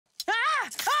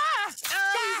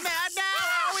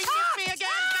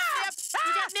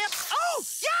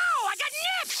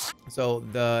So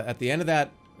at the end of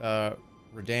that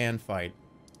Radan fight,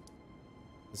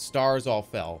 the stars all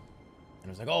fell. And it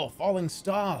was like, oh, falling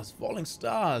stars,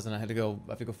 and I have to go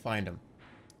find them.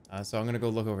 So I'm gonna go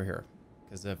look over here,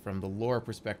 because from the lore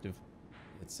perspective,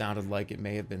 it sounded like it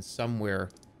may have been somewhere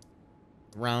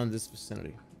around this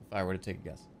vicinity, if I were to take a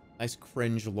guess. Nice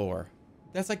cringe lore.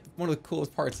 That's like one of the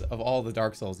coolest parts of all the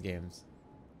Dark Souls games,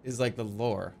 is like the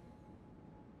lore.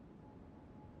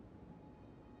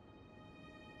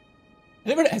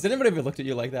 Has anybody ever looked at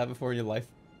you like that before in your life?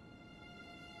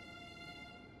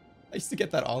 I used to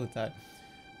get that all the time.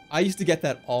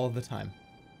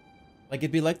 Like,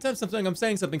 it'd be like, something, I'm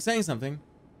saying something.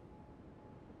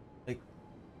 Like,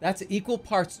 that's equal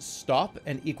parts stop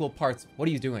and equal parts, what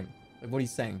are you doing? Like, what are you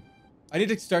saying? I need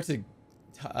to start to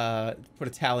put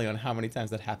a tally on how many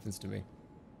times that happens to me.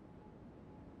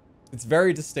 It's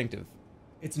very distinctive.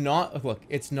 It's not, look,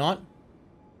 it's not.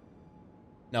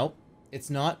 Nope,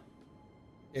 it's not.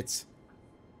 It's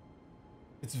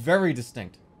very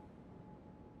distinct.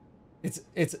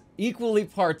 It's equally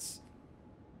parts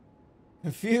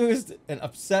confused and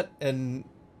upset and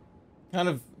kind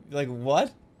of like,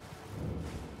 what?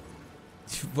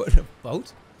 What, a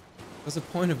boat? What's the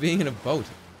point of being in a boat?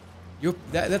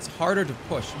 That's harder to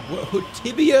push. Who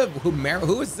Tibia?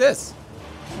 Who is this?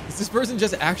 Is this person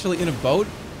just actually in a boat?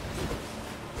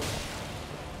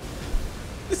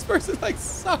 This person like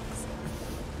sucks.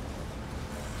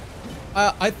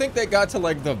 I think they got to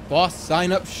like the boss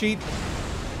sign-up sheet,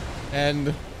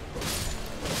 and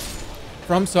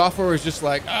From Software was just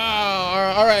like, oh,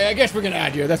 all right, I guess we're gonna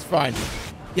add you. That's fine.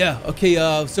 Yeah. Okay.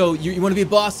 So you want to be a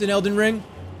boss in Elden Ring?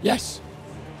 Yes.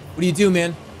 What do you do,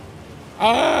 man?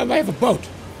 I have a boat.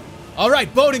 All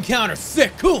right, boat encounter.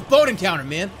 Sick. Cool. Boat encounter,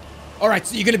 man. All right.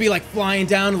 So you're gonna be like flying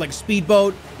down like a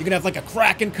speedboat. You're gonna have like a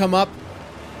kraken come up.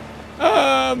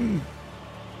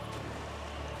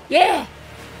 Yeah.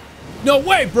 No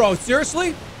way, bro.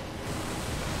 Seriously?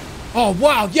 Oh,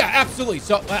 wow. Yeah, absolutely.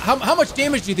 So, how much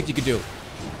damage do you think you could do?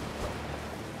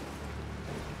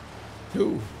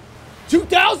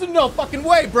 2,000? No fucking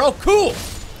way, bro. Cool.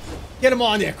 Get him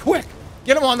on there, quick.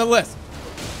 Get him on the list.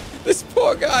 This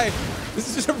poor guy. This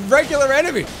is just a regular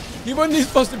enemy. He wasn't even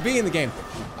supposed to be in the game.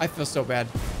 I feel so bad.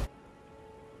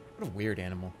 What a weird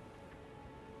animal.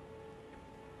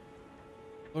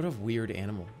 What a weird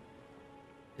animal.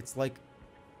 It's like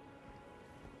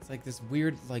this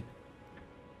weird, like,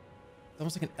 it's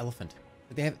almost like an elephant.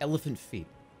 Like they have elephant feet.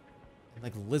 And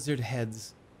like lizard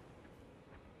heads.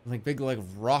 And like big, like,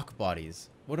 rock bodies.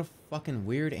 What a fucking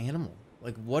weird animal.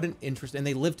 Like, what an interest. And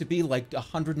they live to be like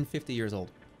 150 years old.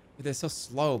 They're so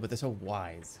slow, but they're so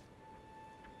wise.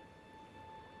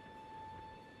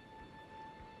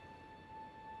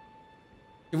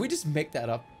 Did we just make that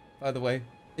up, by the way?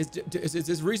 Is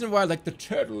this reason why, like, the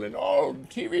turtle in all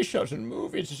TV shows and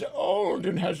movies is old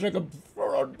and has, like, a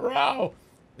furrowed brow?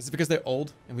 Is it because they're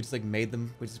old and we just, like, made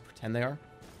them, we just pretend they are?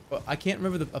 Well, I can't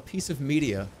remember a piece of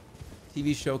media,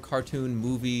 TV show, cartoon,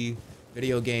 movie,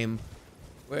 video game,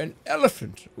 where an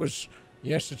elephant was,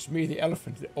 yes, it's me, the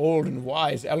elephant, the old and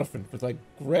wise elephant with, like,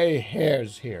 gray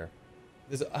hairs here.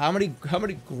 How many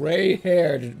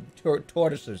gray-haired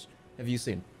tortoises have you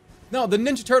seen? No, the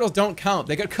Ninja Turtles don't count.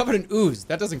 They got covered in ooze.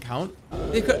 That doesn't count.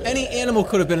 Any animal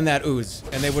could have been in that ooze,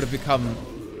 and they would have become,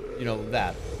 you know,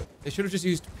 that. They should have just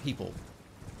used people.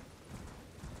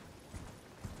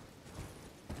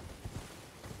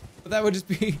 But that would just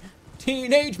be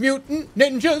Teenage Mutant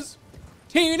Ninjas.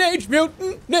 Teenage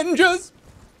Mutant Ninjas.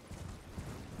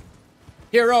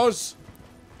 Heroes.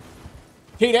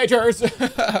 Teenagers.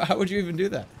 How would you even do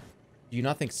that? Do you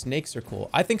not think snakes are cool?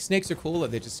 I think snakes are cool, or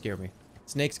they just scare me.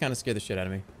 Snakes kind of scare the shit out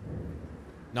of me.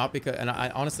 Not because, and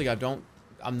I honestly,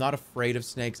 I'm not afraid of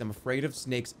snakes. I'm afraid of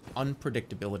snakes'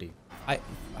 unpredictability. I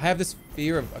have this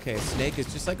fear of, okay, a snake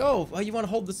is just like, oh, well, you want to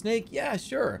hold the snake? Yeah,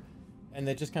 sure. And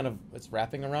it just kind of, it's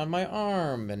wrapping around my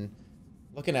arm and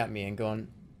looking at me and going,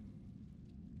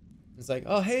 it's like,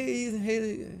 oh, hey,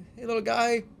 little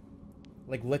guy.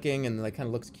 Like licking and like kind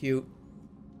of looks cute.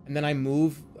 And then I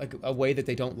move like a way that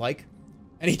they don't like.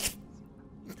 And he,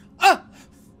 ah!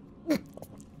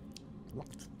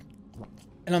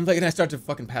 And I'm like, and I start to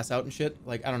fucking pass out and shit.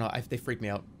 Like, I don't know, they freak me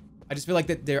out. I just feel like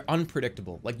that they're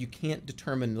unpredictable. Like, you can't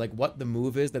determine, like, what the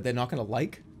move is that they're not gonna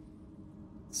like.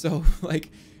 So, like,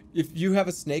 if you have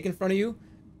a snake in front of you,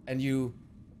 and you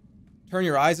turn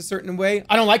your eyes a certain way,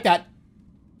 I don't like that.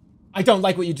 I don't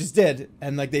like what you just did.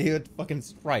 And, like, they would fucking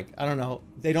strike. I don't know.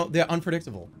 They're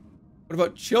unpredictable. What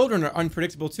about children are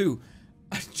unpredictable, too?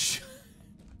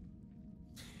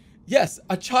 Yes,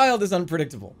 a child is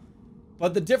unpredictable.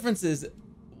 But the difference is,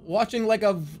 watching like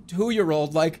a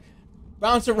 2-year-old like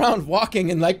bounce around walking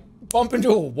and like bump into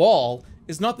a wall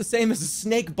is not the same as a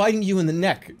snake biting you in the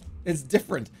neck. It's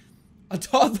different. A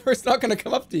toddler is not gonna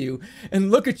come up to you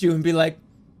and look at you and be like,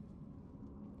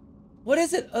 what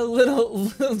is it, a little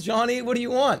Johnny? What do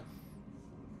you want?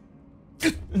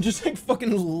 And just like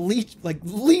fucking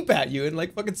leap at you and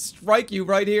like fucking strike you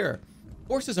right here.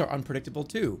 Horses are unpredictable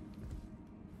too.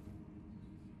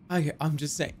 I'm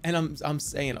just saying, and I'm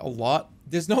saying a lot.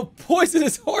 There's no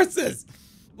poisonous horses.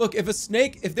 Look, if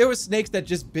there were snakes that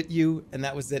just bit you and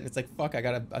that was it, and it's like, fuck, I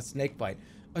got a snake bite.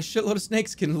 A shitload of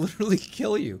snakes can literally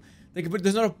kill you. But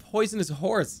there's not a poisonous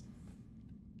horse.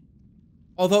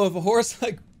 Although if a horse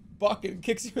like bucket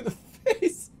kicks you in the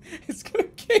face, it's gonna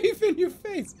cave in your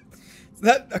face. So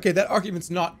that argument's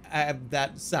not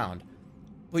that sound.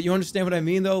 But you understand what I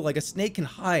mean though? Like a snake can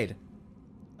hide.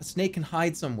 A snake can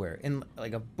hide somewhere in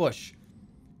like a bush.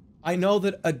 I know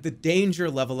that the danger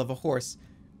level of a horse,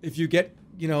 if you get,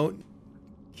 you know,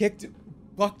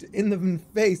 bucked in the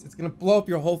face, it's gonna blow up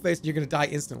your whole face and you're gonna die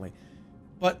instantly.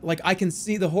 But like I can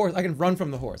see the horse, I can run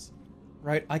from the horse,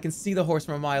 right? I can see the horse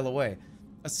from a mile away.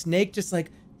 A snake just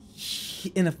like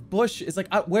in a bush is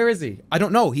like, where is he? I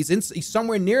don't know. He's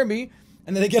somewhere near me,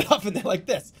 and then they get up and they're like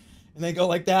this, and they go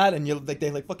like that, and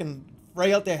they like fucking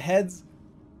fray out their heads.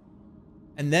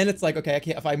 And then it's like, okay, I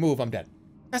can't. If I move, I'm dead.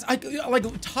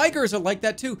 Like tigers are like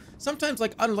that too. Sometimes,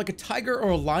 like I don't know, like a tiger or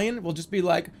a lion will just be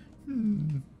like,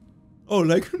 oh,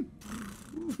 like,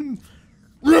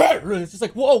 it's just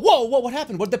like, whoa, what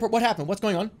happened? What happened? What's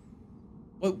going on?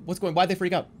 What's going? Why'd they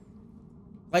freak out?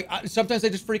 Like sometimes they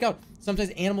just freak out. Sometimes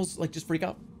animals like just freak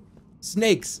out.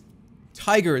 Snakes,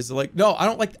 tigers, like no, I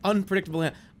don't like unpredictable.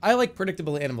 I like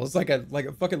predictable animals, like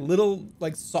a fucking little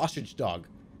like sausage dog,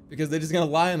 because they're just gonna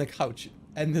lie on the couch.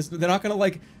 And they're not gonna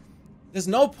like, there's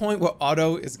no point where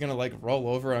Otto is gonna like roll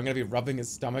over. I'm gonna be rubbing his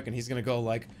stomach and he's gonna go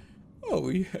like, oh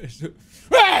yes,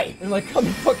 hey! And like come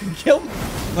and fucking kill me.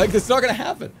 Like it's not gonna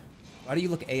happen. Why do you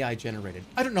look AI generated?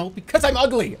 I don't know, because I'm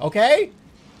ugly, okay?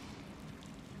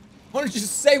 Why don't you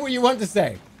just say what you want to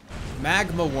say?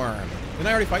 Magma worm. Didn't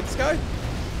I already fight this guy?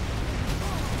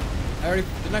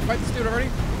 Didn't I fight this dude already?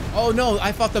 Oh no,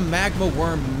 I fought the magma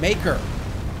worm maker.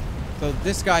 So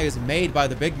this guy is made by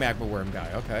the big magma worm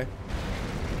guy, okay.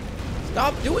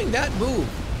 Stop doing that move.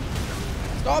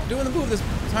 Stop doing the move, this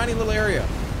tiny little area.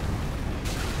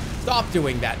 Stop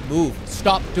doing that move.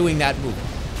 Stop doing that move.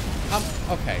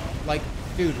 Okay, like,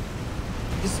 dude.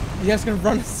 You guys gonna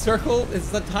run a circle?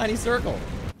 It's a tiny circle.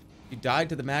 You died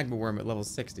to the magma worm at level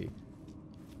 60.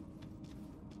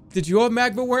 Did your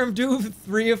magma worm do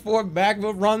 3 or 4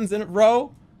 magma runs in a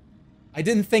row? I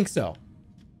didn't think so.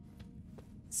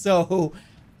 So,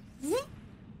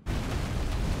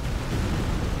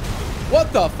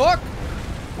 what the fuck?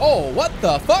 Oh, what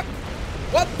the fuck?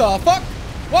 What the fuck?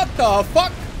 What the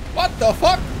fuck? What the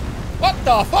fuck? What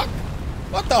the fuck?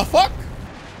 What the fuck?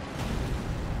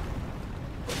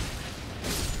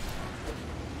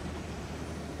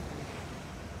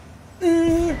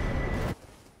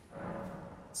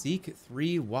 Seek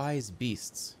 3 wise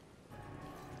beasts.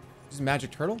 This is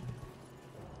magic turtle?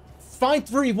 Find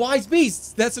 3 wise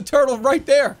beasts! That's a turtle right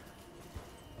there!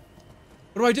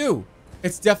 What do I do?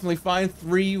 It's definitely find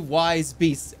 3 wise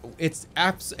beasts. It's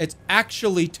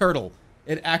actually turtle.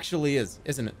 It actually is,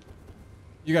 isn't it?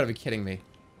 You gotta be kidding me.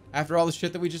 After all the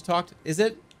shit that we just talked, is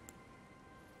it?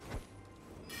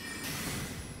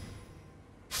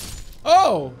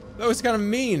 Oh! That was kind of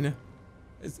mean.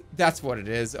 That's what it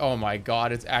is. Oh my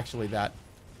god, it's actually that.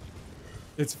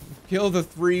 It's kill the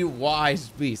 3 wise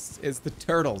beasts. It's the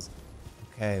turtles.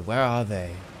 Okay, where are they?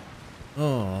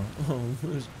 Oh,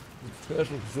 the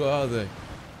turtles, where are they?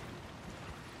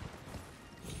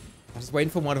 I'm just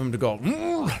waiting for one of them to go.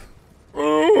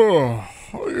 Oh,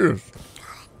 yes.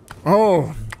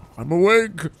 Oh, I'm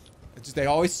awake. It's just they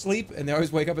always sleep and they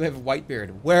always wake up and they have a white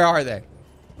beard. Where are they?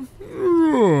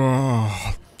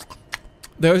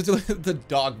 There's the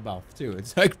dog mouth too.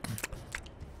 It's like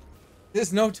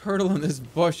there's no turtle in this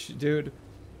bush, dude.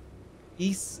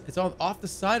 It's off the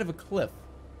side of a cliff.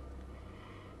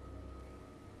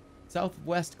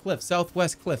 Southwest cliff,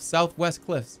 southwest cliff, southwest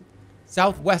cliff,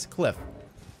 southwest cliff,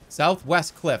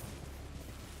 southwest cliff.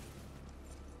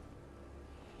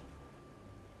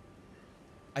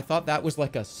 I thought that was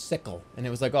like a sickle, and it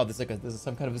was like, oh, this is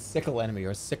some kind of a sickle enemy or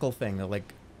a sickle thing. That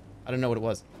like, I don't know what it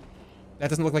was. That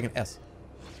doesn't look like an S.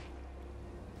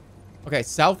 Okay,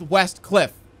 southwest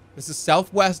cliff. This is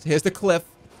southwest. Here's the cliff.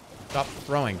 Stop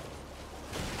throwing.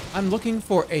 I'm looking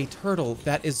for a turtle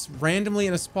that is randomly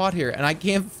in a spot here, and I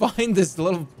can't find this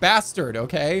little bastard,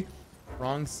 okay?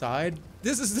 Wrong side.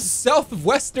 This is the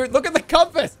southwestern. Look at the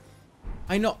compass.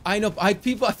 I know. I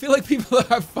feel like people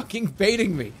are fucking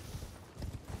baiting me.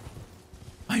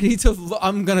 I need to,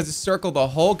 I'm gonna just circle the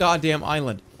whole goddamn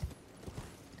island.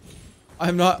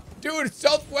 I'm not, dude, it's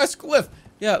southwest cliff.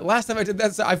 Yeah, last time I did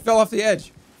that, I fell off the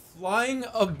edge. Flying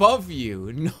above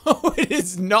you. No, it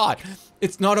is not.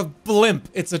 It's not a blimp.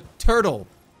 It's a turtle.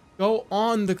 Go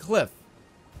on the cliff.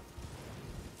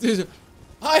 Dude,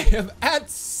 I am at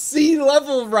sea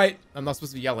level right. I'm not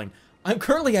supposed to be yelling. I'm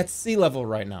currently at sea level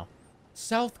right now.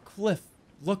 South cliff.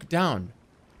 Look down.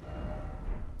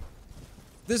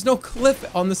 There's no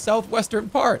cliff on the southwestern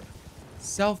part.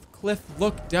 South cliff,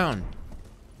 look down.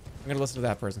 I'm gonna listen to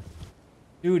that person.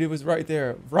 Dude, it was right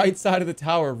there. Right side of the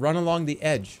tower. Run along the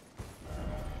edge.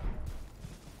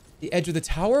 The edge of the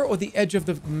tower or the edge of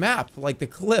the map? Like the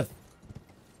cliff?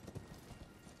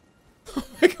 Oh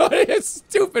my god, it's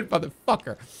stupid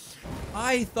motherfucker.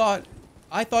 I thought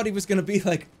he was gonna be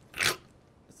like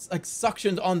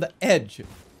suctioned on the edge.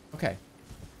 Okay.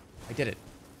 I did it.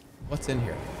 What's in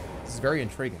here? This is very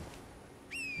intriguing.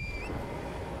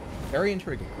 Very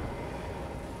intriguing.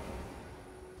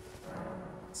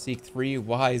 Seek 3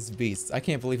 wise beasts. I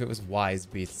can't believe it was wise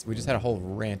beasts. We just had a whole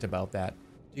rant about that.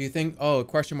 Do you think, oh,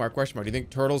 question mark, question mark. Do you think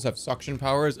turtles have suction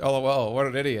powers? LOL, what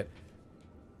an idiot.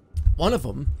 One of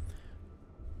them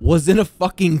was in a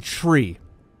fucking tree.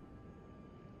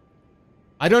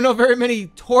 I don't know very many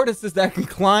tortoises that can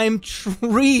climb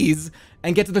trees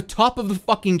and get to the top of the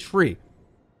fucking tree.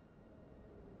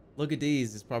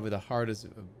 Lugadees is probably the hardest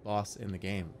boss in the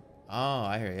game. Oh,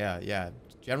 I hear, yeah.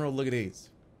 General Lugadees.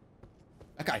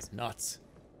 That guy's nuts.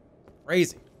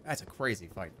 Crazy. That's a crazy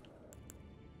fight.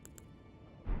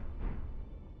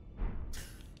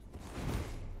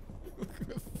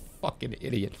 Fucking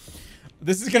idiot.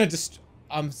 This is gonna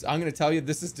I'm gonna tell you,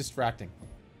 this is distracting.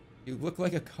 You look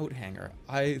like a coat hanger.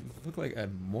 I look like a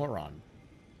moron.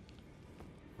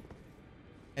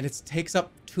 And it takes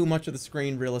up too much of the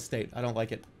screen real estate. I don't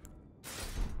like it.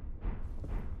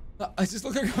 I just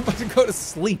look like I'm about to go to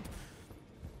sleep.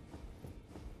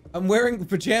 I'm wearing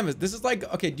pajamas. This is like,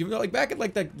 okay, do you know, like back in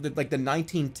like the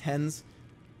 1910s?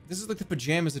 This is like the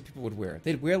pajamas that people would wear.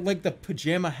 They'd wear like the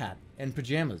pajama hat and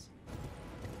pajamas.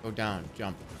 Go down,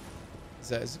 jump. Is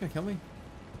this gonna kill me?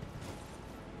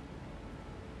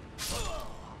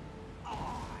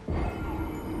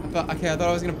 I thought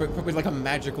I was gonna put me like a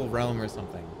magical realm or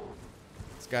something.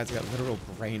 This guy's got literal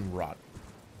brain rot.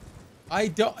 I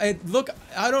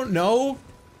don't know.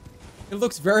 It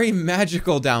looks very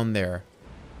magical down there.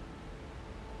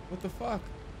 What the fuck?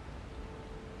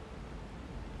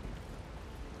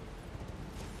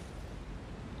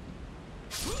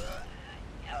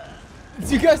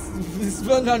 Do you guys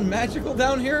spell on magical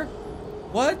down here?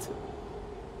 What?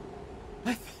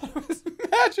 I thought it was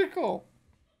magical.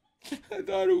 I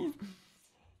thought it was...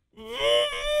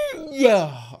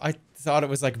 Yeah, I thought it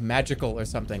was like magical or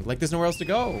something. Like there's nowhere else to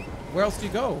go. Where else do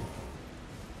you go?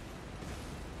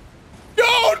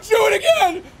 Don't do it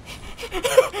again!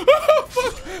 Oh,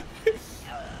 fuck.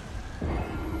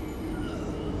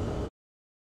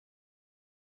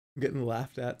 I'm getting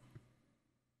laughed at.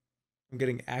 I'm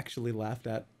getting actually laughed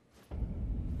at.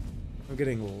 I'm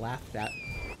getting laughed at.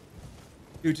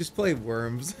 Dude, just play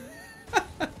Worms.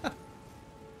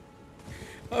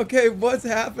 Okay, what's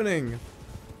happening?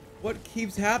 What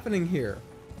keeps happening here?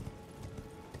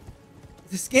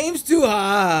 This game's too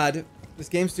hard. This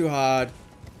game's too hard.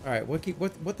 All right, what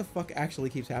the fuck actually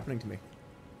keeps happening to me?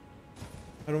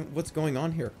 What's going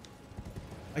on here?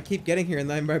 I keep getting here and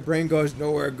then my brain goes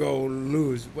nowhere, go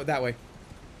lose. What, that way?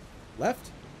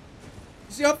 Left?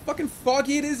 You see how fucking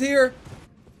foggy it is here?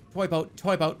 Toy boat,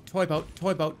 toy boat, toy boat,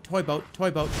 toy boat, toy boat,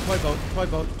 toy boat, toy boat, toy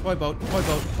boat, toy boat, toy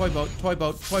boat, toy boat, toy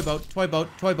boat, toy boat, toy boat,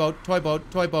 toy boat, toy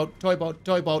boat, toy boat, toy boat,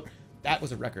 toy boat. That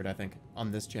was a record, I think,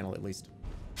 on this channel at least.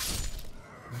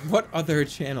 What other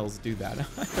channels do that?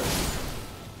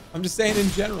 I'm just saying in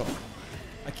general.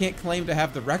 I can't claim to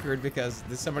have the record because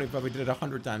somebody probably did it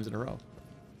 100 times in a row.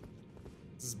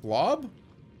 Is this Blob?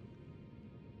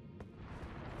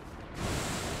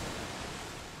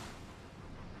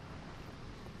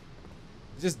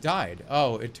 It just died.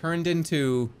 Oh, it turned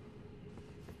into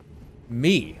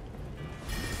me.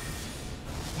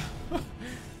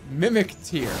 Mimic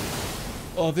tier.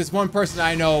 Oh, if there's one person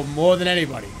I know more than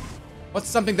anybody. What's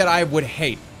something that I would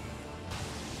hate?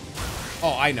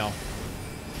 Oh, I know.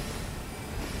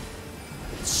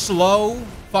 Slow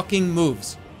fucking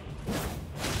moves.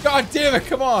 God damn it,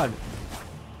 come on.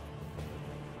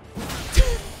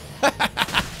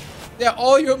 Yeah,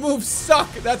 all your moves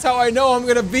suck. That's how I know I'm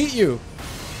gonna beat you.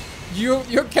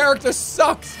 Your character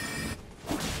sucks.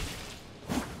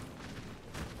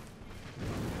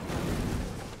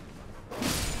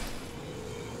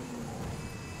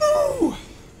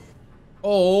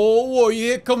 Oh Oh,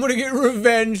 you coming to get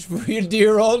revenge for your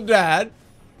dear old dad?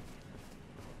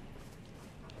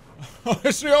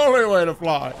 It's the only way to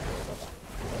fly.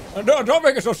 And don't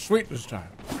make it so sweet this time.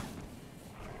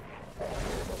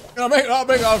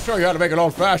 I'll show you how to make it the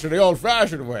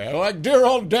old-fashioned way, like dear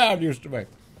old dad used to make.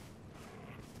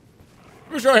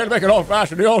 Let me show you how to make it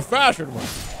the old-fashioned way.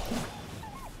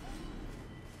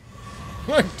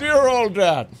 Like dear old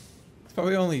dad. There's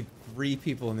probably only 3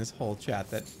 people in this whole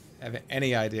chat that have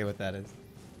any idea what that is.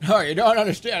 No, you don't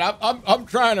understand. I'm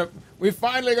trying to. We're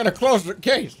finally gonna close the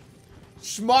case.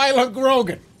 Smiler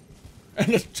Grogan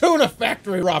and the tuna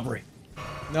factory robbery.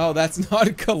 No, that's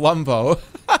not Columbo.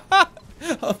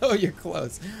 Although you're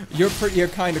close. You're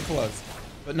kind of close,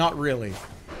 but not really.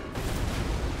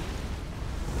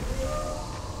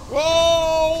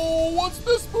 Whoa! What's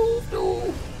this move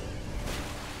do?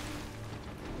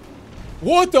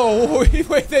 What the?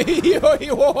 Wait,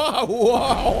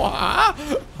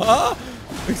 huh?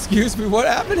 Excuse me, what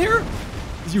happened here?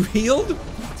 You healed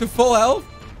to full health?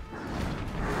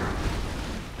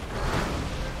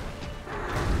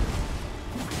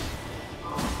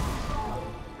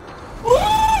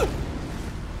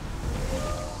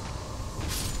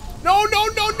 No, no,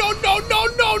 no, no, no, no,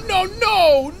 no, no,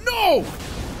 no, no!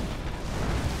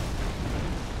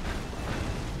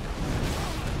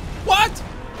 What?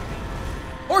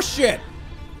 Or shit.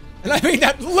 And I mean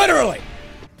that literally.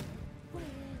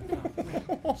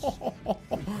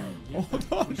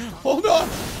 Hold on.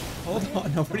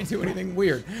 Nobody do anything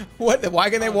weird. What? Why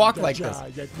can they walk like this?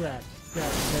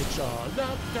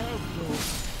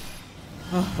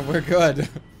 Oh, we're good.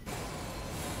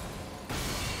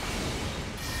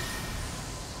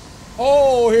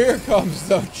 Oh, here comes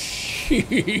the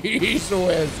cheese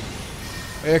whiz.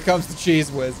 Here comes the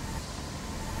cheese whiz.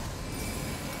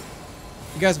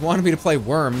 You guys wanted me to play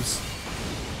Worms.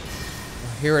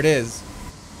 Well, here it is.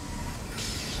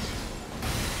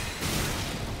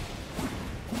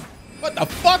 What the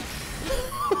fuck?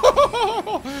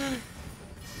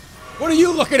 What are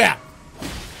you looking at?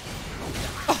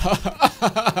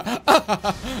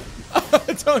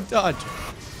 Don't dodge.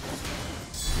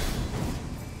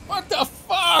 What the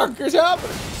fuck is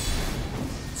happening?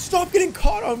 Stop getting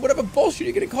caught on whatever bullshit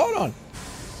you're getting caught on.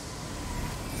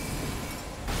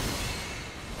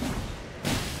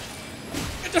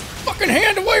 Get this fucking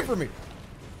hand away from me.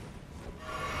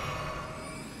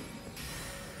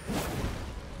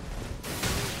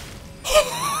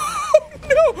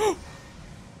 No.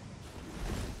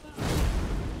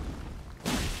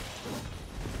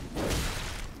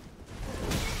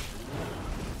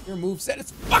 Your moveset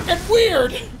is fucking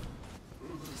weird!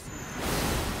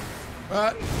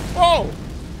 Oh!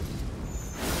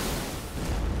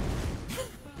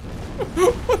 What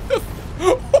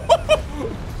the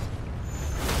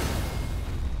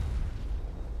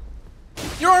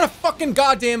You're on a fucking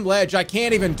goddamn ledge. I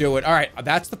can't even do it. Alright,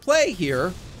 that's the play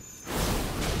here.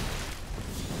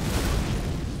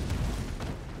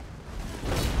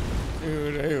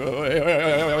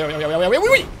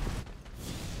 Wait.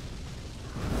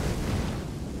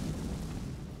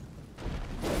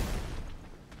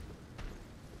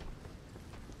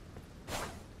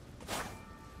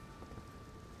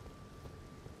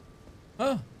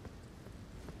 Huh.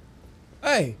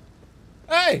 Hey.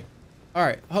 Hey. All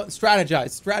right.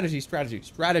 Strategize. Strategy.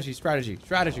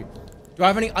 Do I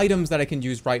have any items that I can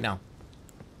use right now?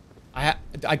 I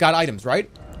got items, right?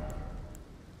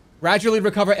 Gradually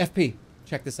recover FP.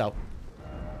 Check this out.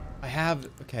 I have...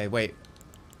 Okay, wait.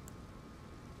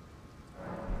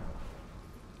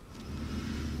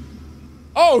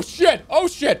 Oh, shit! Oh,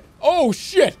 shit! Oh,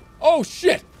 shit! Oh,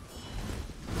 shit!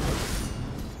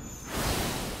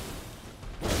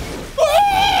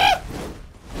 Ah!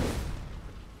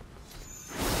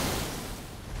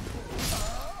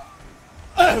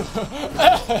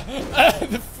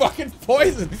 The fucking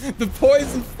poison! The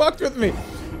poison fucked with me!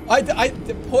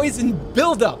 The poison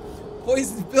buildup!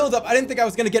 Poison buildup! I didn't think I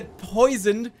was gonna get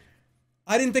poisoned!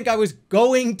 I didn't think I was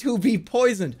going to be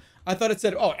poisoned! I thought it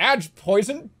said, oh, add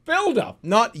poison buildup!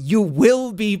 Not, you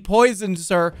will be poisoned,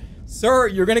 sir! Sir,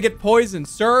 you're gonna get poisoned!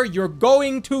 Sir, you're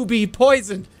going to be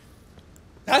poisoned!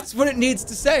 That's what it needs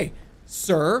to say!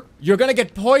 Sir, you're gonna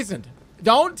get poisoned!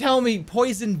 Don't tell me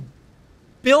poison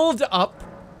build up!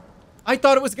 I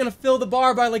thought it was gonna fill the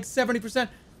bar by like 70%.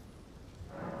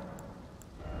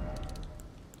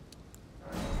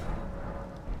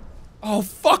 Oh,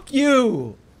 fuck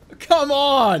you! Come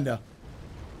on!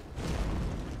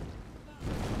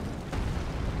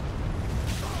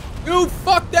 Dude,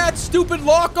 fuck that stupid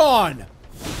lock-on!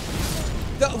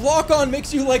 The lock-on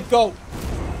makes you, like, go...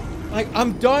 Like,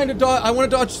 I'm dying to dodge. I want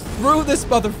to dodge through this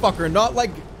motherfucker, not, like,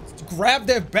 grab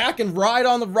their back and ride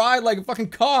on the ride like a fucking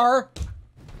car.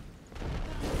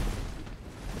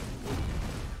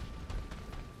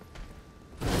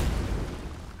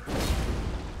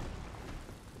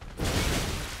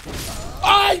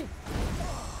 I...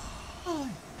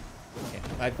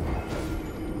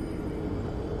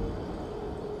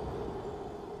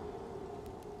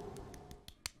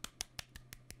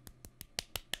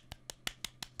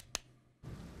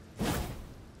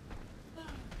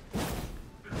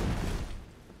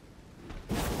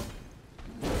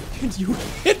 Can you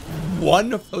hit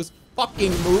one of those fucking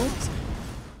moves?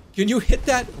 Can you hit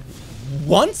that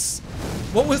once?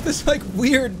 What was this like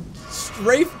weird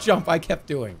strafe jump I kept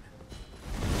doing?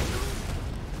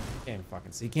 Can't even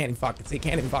fucking see, can't even fucking see,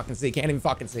 can't even fucking see, can't even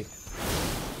fucking see.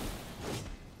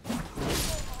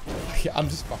 Yeah, I'm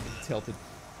just fucking tilted.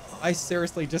 I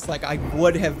seriously just like, I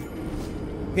would have...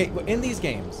 Okay, in these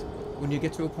games, when you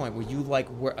get to a point where you like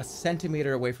were a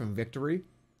centimeter away from victory,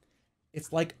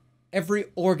 it's like every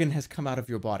organ has come out of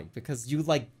your body because you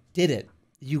like did it.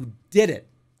 You did it.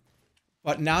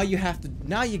 But now you have to,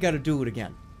 now you gotta do it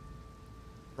again.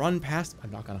 Run past,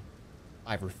 I'm not gonna.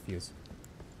 I refuse.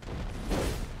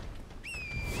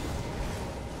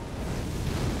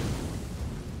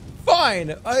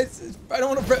 Fine! I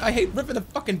don't want to, I hate ripping the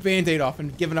fucking band-aid off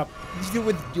and giving up. You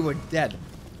were dead.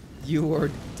 You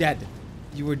were dead.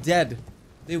 You were dead.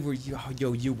 They were,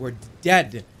 yo, you were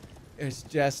dead. It's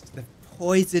just the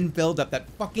poison buildup, that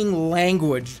fucking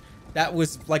language. That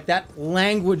was, like, that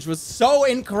language was so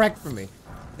incorrect for me.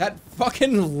 That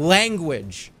fucking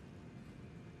language.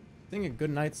 Sing a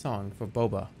goodnight song for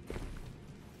Boba.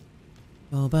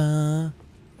 Boba,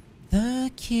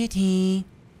 the kitty.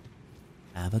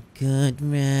 Have a good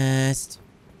rest.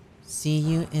 See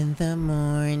you in the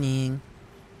morning.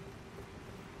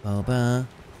 Boba,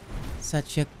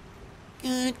 such a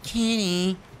good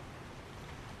kitty.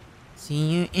 See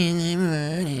you in the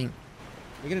morning.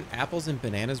 We get an apples and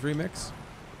bananas remix?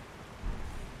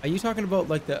 Are you talking about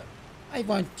like the... I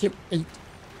want to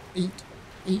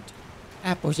eat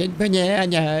apples and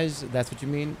bananas. That's what you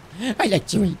mean? I like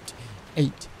to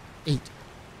eat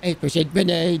apples and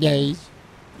bananas.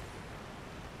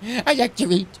 I like to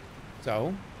eat.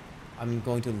 So, I'm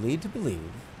going to lead to believe,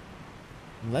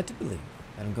 I'm led to believe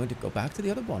that I'm going to go back to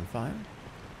the other bonfire.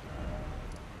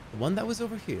 The one that was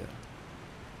over here.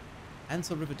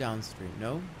 Ansel River downstream.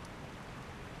 No?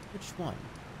 Which one?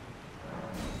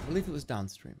 I believe it was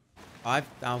downstream.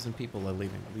 5,000 people are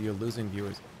leaving. You're losing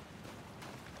viewers.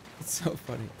 It's so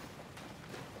funny.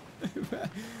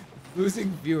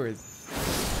 Losing viewers.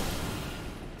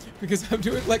 Because I'm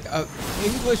doing like a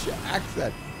English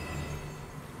accent.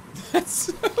 That's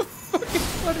so fucking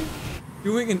funny.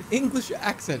 Doing an English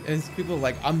accent and people are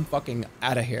like, I'm fucking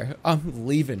out of here. I'm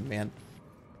leaving, man.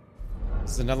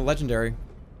 This is another legendary.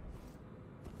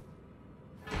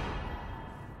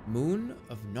 Moon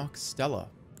of Noxtella.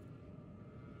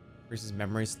 Increases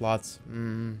memory slots.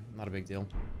 Not a big deal.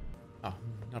 Oh,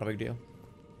 not a big deal.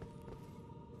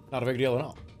 Not a big deal at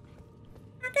all.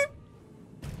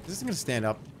 Is this thing gonna stand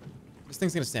up? This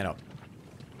thing's gonna stand up.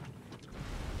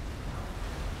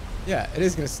 Yeah, it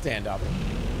is gonna stand up.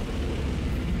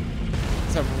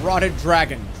 It's a rotted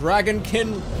dragon.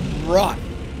 Dragonkin rot.